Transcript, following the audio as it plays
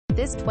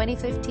This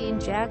 2015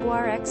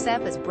 Jaguar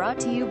XF is brought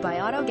to you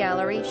by Auto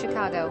Gallery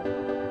Chicago.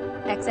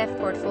 XF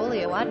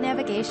Portfolio Auto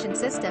Navigation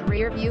System,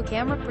 Rear View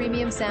Camera,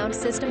 Premium Sound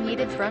System,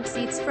 Heated Front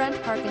Seats, Front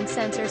Parking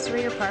Sensors,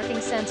 Rear Parking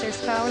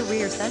Sensors, Power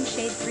Rear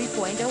Sunshade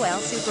 3.0L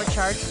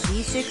Supercharged,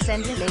 V6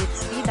 Engine,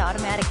 8-speed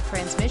Automatic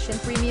Transmission,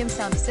 Premium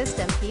Sound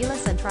System,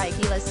 Keyless and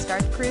Tri-Keyless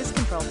Start, Cruise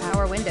Control,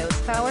 Power Windows,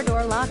 Power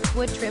Door Locks,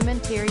 Wood Trim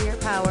Interior,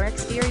 Power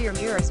Exterior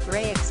Mirrors,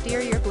 Gray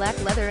Exterior, Black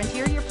Leather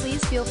Interior.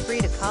 Please feel free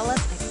to call us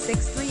at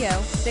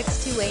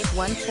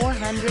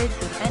 630-628-1400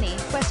 with any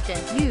question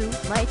you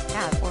might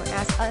have or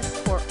ask us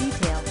for detail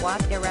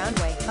walk-around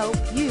way. Hope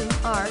you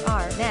are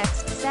our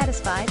next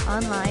satisfied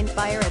online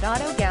buyer at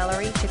Auto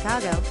Gallery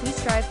Chicago. We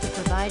strive to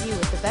provide you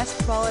with the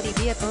best quality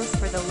vehicles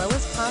for the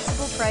lowest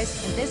possible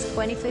price, and this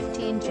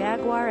 2015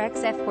 Jaguar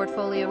XF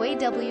Portfolio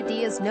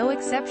AWD is no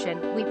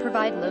exception. We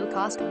provide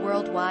low-cost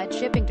worldwide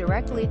shipping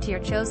directly to your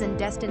chosen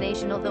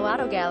destination. Although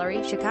Auto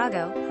Gallery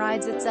Chicago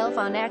prides itself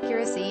on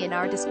accuracy in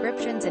our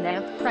descriptions and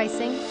amp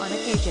pricing, on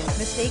occasion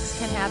mistakes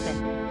can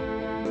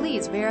happen.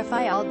 Please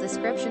verify all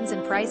descriptions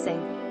and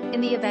pricing. In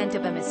the event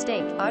of a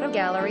mistake, Auto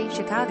Gallery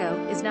Chicago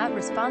is not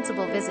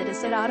responsible. Visit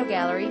us at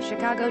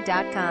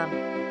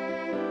autogallerychicago.com.